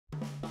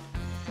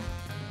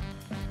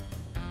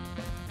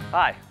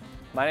Hi,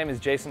 my name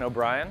is Jason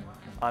O'Brien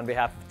on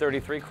behalf of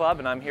 33 Club,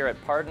 and I'm here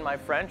at Pardon My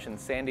French in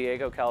San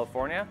Diego,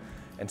 California.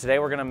 And today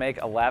we're going to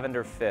make a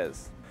lavender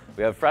fizz.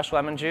 We have fresh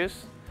lemon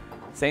juice,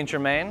 Saint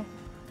Germain,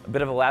 a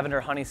bit of a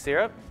lavender honey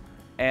syrup,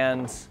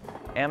 and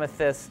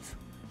amethyst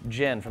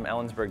gin from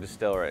Ellensburg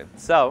Distillery.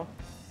 So,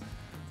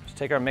 just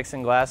take our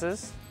mixing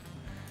glasses.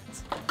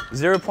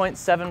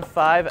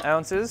 0.75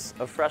 ounces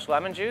of fresh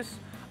lemon juice.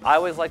 I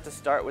always like to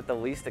start with the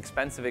least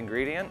expensive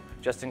ingredient,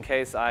 just in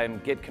case I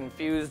get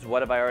confused,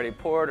 what have I already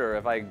poured, or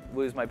if I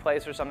lose my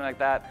place or something like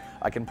that,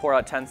 I can pour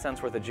out 10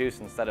 cents worth of juice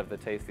instead of the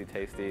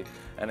tasty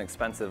and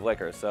expensive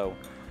liquor. So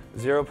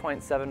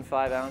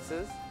 0.75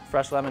 ounces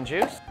fresh lemon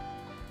juice.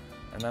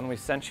 And then we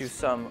sent you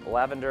some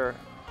lavender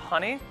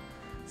honey.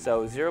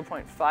 So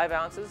 0.5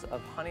 ounces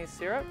of honey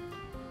syrup.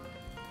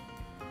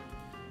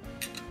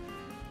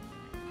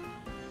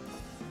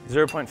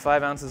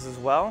 0.5 ounces as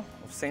well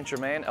of Saint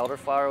Germain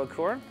elderflower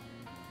liqueur,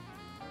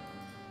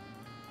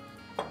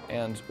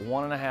 and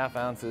 1.5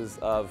 ounces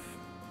of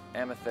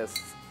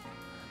amethyst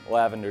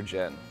lavender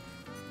gin.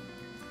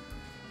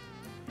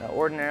 Now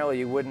ordinarily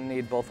you wouldn't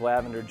need both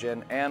lavender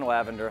gin and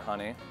lavender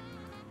honey,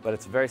 but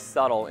it's very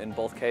subtle in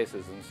both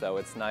cases, and so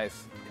it's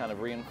nice, kind of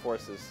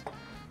reinforces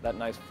that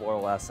nice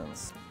floral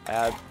essence.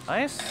 Add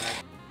ice.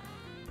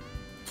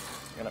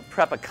 I'm gonna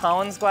prep a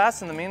Collins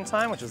glass in the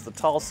meantime, which is the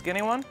tall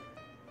skinny one.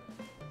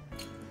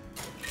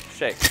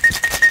 Shake.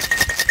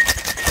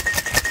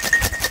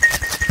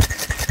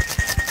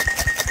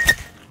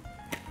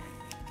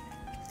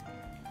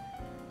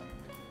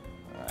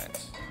 All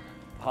right,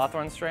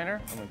 Hawthorne strainer.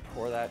 I'm going to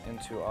pour that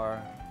into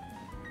our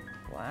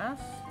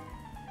glass.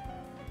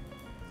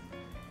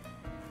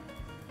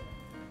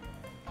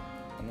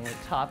 And then we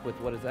top with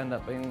what has ended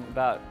up being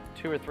about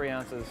 2 or 3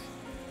 ounces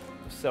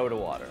of soda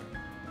water.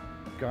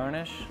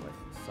 Garnish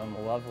with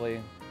some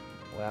lovely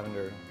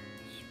lavender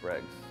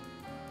sprigs.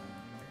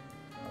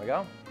 There we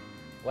go.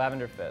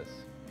 Lavender fizz.